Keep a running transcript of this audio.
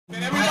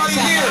Can everybody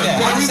hear?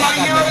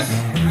 Everybody hear us?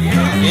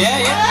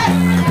 Yeah.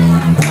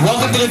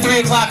 Welcome to the 3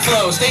 o'clock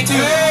flow. Stay tuned.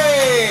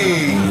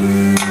 Hey!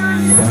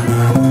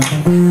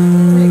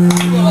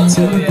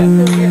 3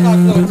 o'clock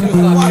flow, 2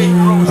 o'clock.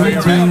 Stay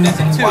tuned. That's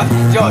at 2.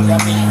 George,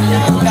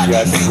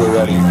 Yeah, I think we're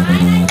ready.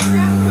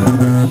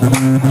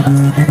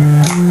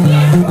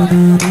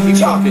 Keep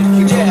talking.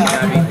 Keep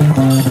talking.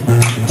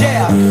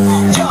 Yeah.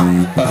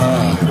 Jump.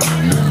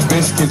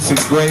 Biscuits and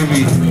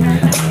gravy.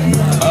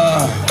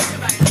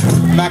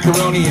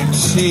 Macaroni and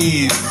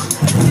cheese.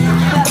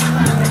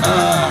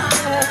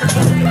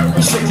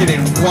 Chicken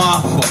and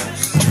waffles.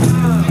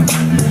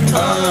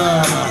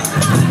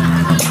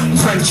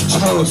 French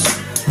toast.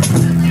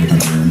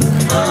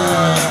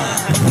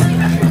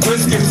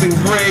 Biscuits and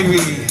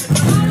gravy.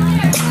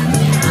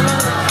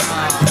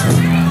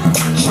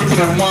 Chicken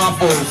and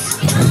waffles.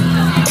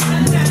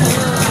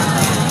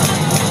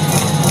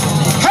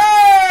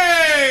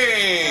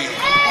 Hey!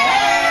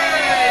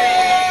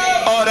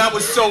 Oh, that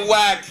was so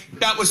whack.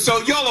 That was so,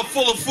 y'all are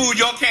full of food,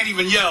 y'all can't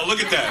even yell. Look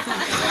at that.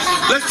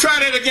 Let's try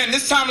that again,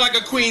 this time like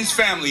a Queens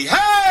family.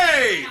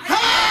 Hey!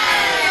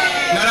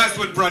 Hey! Now that's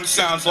what brunch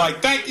sounds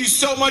like. Thank you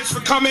so much for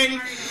coming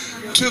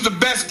to the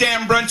best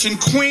damn brunch in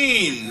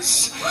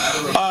Queens.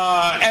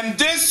 And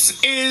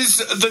this is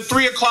the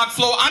 3 o'clock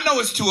flow. I know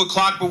it's 2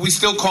 o'clock, but we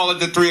still call it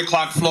the 3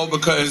 o'clock flow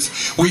because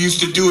we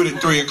used to do it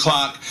at 3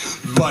 o'clock.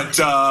 But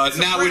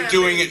now we're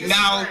doing it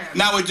now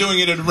we're doing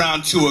it at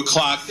around 2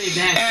 o'clock.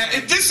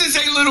 And this is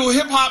a little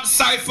hip hop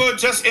cipher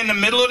just in the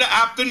middle of the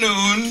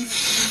afternoon,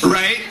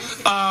 right?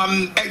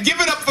 And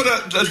give it up for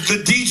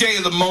the DJ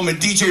of the moment,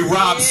 DJ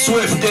Rob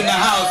Swift in the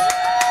house.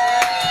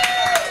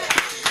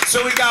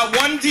 So we got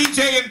one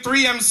DJ and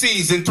 3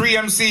 MCs, and 3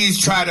 MCs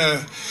try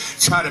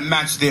to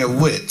match their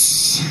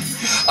wits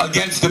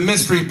against the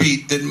mystery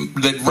beat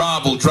that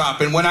Rob will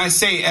drop. And when I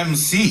say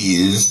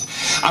MCs,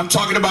 I'm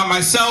talking about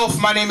myself.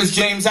 My name is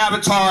James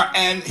Avatar,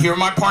 and here are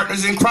my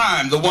partners in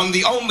crime, the one,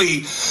 the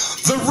only,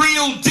 the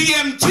Real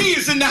DMT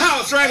is in the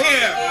house right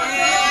here.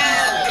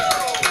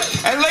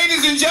 And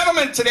ladies and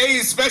gentlemen,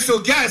 today's special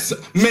guest,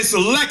 Miss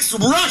Lex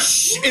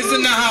Rush, is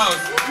in the house.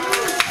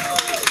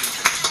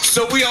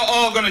 So we are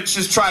all going to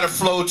just try to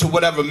flow to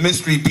whatever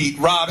mystery beat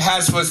Rob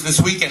has for us this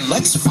week, and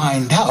let's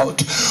find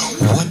out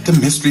what the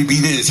mystery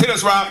beat is. Hit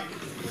us, Rob.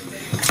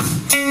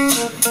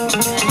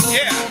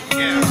 Yeah.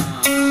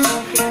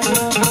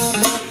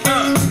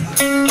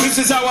 This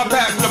is how I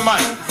pass the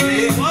mic.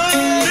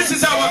 This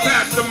is how I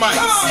pass the mic.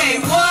 Say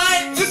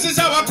what? This is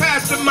how I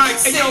pass the mic.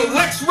 Hey, yo,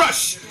 Lex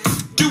Rush.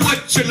 Do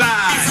what you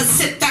like. As I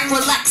sit back,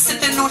 relax,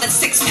 sipping on a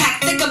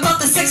 6-pack. Think about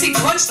the sexy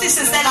crunch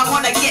dishes that I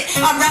wanna get.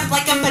 I rap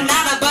like a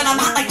banana, but I'm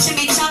hot like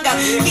chimichanga.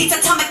 Beats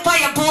atomic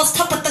fireballs,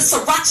 top with the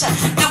sriracha.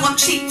 Now I'm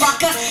cheap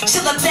rocker,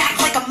 chillin'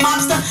 back like a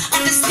mobster.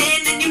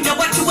 Understand and you know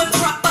I do it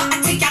proper. I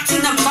take out to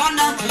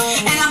Nirvana,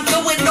 and I'm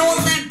going all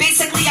in.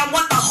 Basically, I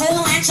want the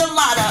whole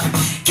enchilada.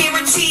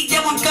 Guaranteed,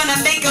 yo, I'm gonna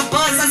make a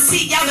buzz. I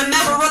see y'all a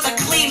member of the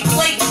Clean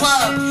Plate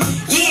Club.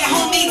 Yeah,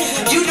 homie,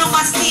 you know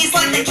my steez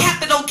like the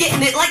Capitol,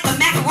 getting it like the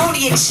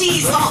macaroni and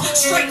cheese.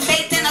 Straight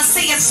baked and I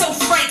say it so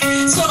frank,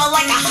 sorta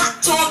like a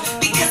hot dog,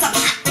 because I'm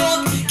hot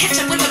dog.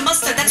 Ketchup with the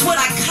mustard, that's what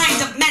I kind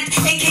of meant.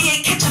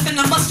 AKA ketchup in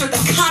the mustard, the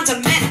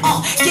condiment.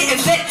 Getting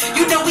lit,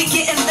 you know we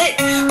getting lit.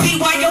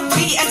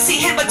 BYOB,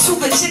 MC Hammer,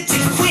 too legit to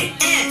quit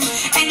in.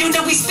 And you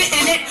know we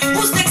spitting it.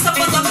 Who's next up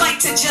on the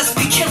mic to just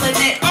be killing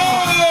it?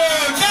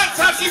 Oh, that's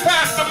how she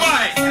passed the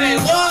mic. Say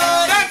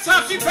what? That's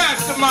how she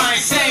passed the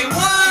mic. Say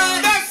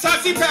what? That's how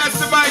she passed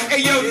the mic.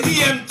 Hey, yo,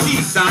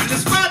 DMT, sign the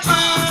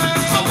spotlight.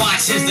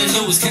 Watches the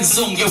news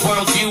consume your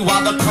worldview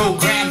while the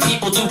program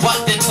people do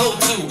what they're told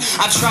to.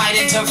 I've tried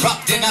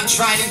interrupting, I've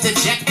tried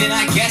interjecting.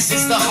 I guess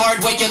it's the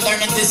hard way you're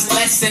learning this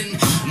lesson.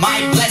 My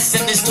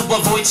blessing is to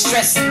avoid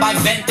stressing by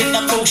venting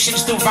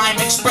emotions through rhyme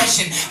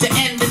expression, to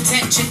end the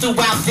tension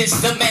throughout this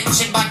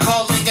dimension by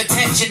calling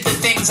attention to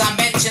things I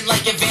mention,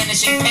 like your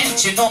vanishing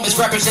pension or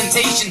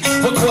misrepresentation.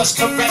 We're course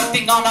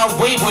correcting on our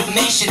wayward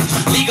nation.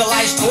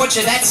 Legalized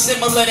torture, that's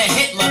similar to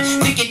Hitler.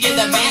 Thinking you're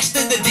the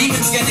master, the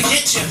demon's gonna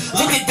get you.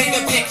 Look at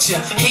bigger picture,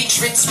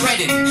 hatred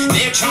spreading.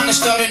 They're trying to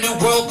start a new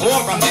world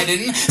war, I'm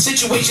betting.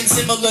 Situation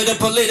similar to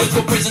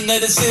political prisoner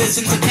to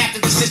citizens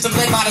attacked the system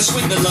led by the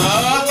swindler.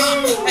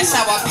 That's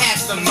how I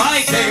pass the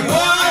mic. Say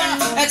what?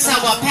 That's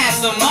how I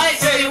pass the mic.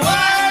 Say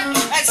what?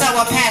 That's how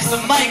I pass the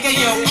mic. Hey,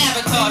 yo,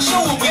 Avatar,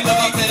 show them we live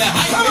up to the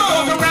hype. It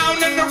goes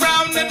around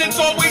and it's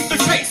always the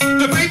case.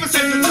 The favor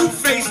says the new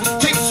face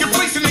takes your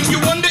place, and then you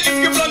wonder if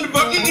you blunder,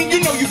 but you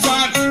know you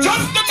find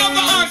just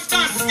another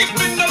Einstein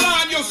skipping the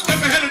line. Yo,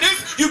 step ahead of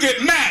this, you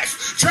get mashed,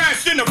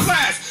 trashed in a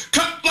flash,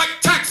 cut like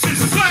taxes,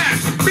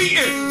 slash,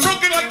 beaten,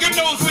 broken like your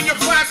nose when your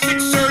plastic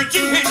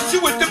surgeon hits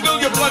you with the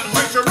bill. Your blood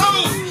pressure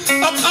rolls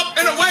up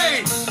and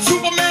away.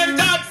 Superman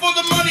died for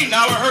the money.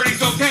 Now I heard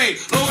he's okay.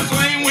 Lois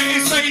Lane went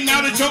insane.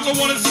 Now the Joker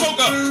wanted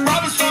smoker.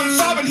 Robin started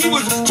sobbing. He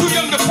was too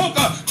young to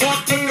poker.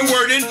 Clark put the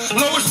word in.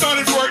 Lois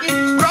started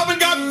wording. Robin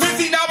got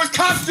busy. Now his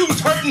costume's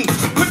hurting.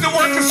 Put the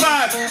work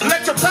aside.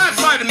 Let your past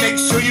slide and make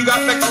sure you got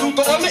Lex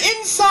Luthor on the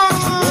inside.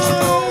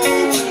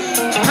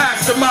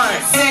 Pass the mic.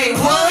 Say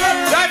what?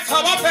 That's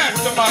how I pass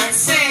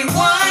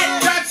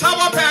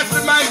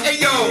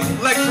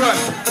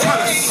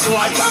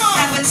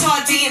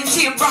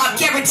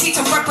need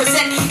to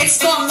represent. It's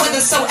strong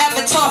weather, so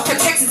Avatar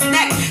protects his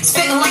neck.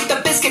 Spitting like the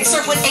biscuit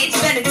served with AIDS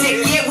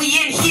Benedict. Yeah, we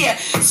in here,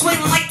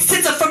 swinging like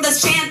scissor from the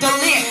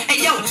chandelier. And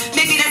yo,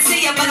 maybe that's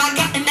it, but I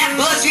got in that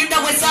buzz. You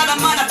know it's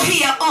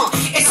onomatopoeia.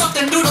 It's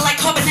something noodle like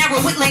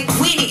carbonara with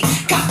linguine.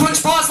 Got brunch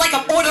bars like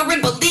I'm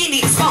ordering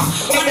bellinis.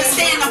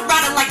 Understand I'm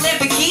riding like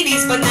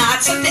Lamborghinis, but nah, I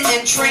took the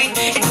M train.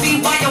 It's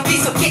BYOB,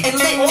 so getting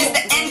lit is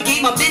the end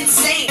game. I'm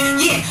insane.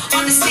 Yeah,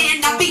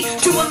 understand I be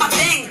doing my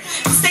thing.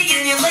 Stay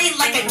in your lane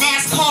like a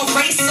NASCAR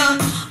racer.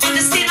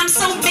 Understand I'm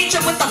so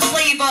major with the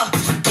flavor.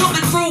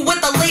 Coming through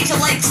with the laser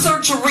like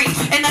surgery.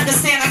 And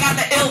understand I got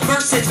the ill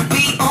versus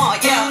beat on,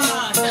 yeah.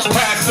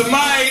 Pass the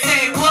mic.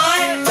 Say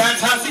what?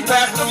 That's how she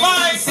passed the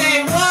mic.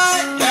 Say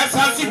what? That's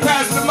how she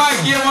passed the mic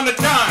here on the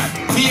dime.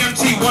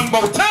 DMT one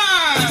more time.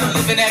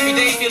 Living every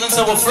day feeling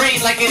so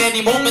afraid, like at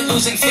any moment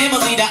losing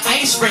family to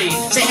ice raid.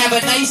 Say have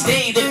a nice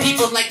day, the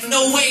people like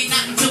no way,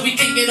 not until we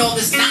can get all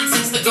this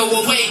nonsense to go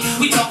away.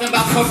 We talking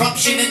about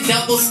corruption and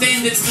double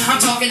standards. I'm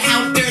talking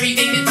how dirty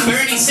they did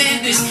Bernie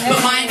Sanders.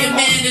 But mind your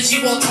manners,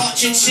 you all taught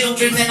your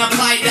children, then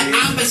apply the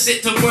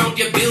opposite to world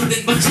you're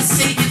building. But just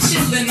say you're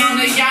chilling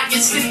on a yacht,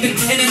 you're slipping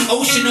in an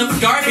ocean of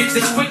garbage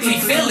that's quickly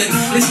filling.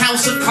 This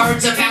house of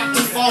cards about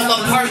to fall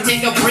apart.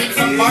 Take a break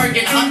from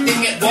bargain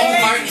hunting at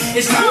Walmart.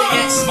 It's time to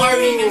get smart,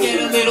 even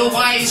get a little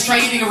wise. Try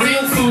eating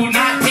real food,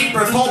 not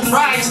paper, full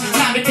price.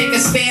 Time to take a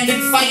stand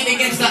and fight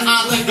against the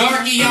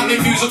oligarchy. I'm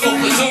in musical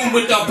platoon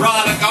with the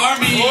Broderick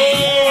Army.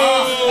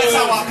 That's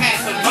how I pass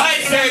the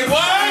mic. Say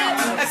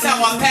what? That's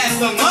how I pass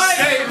the mic.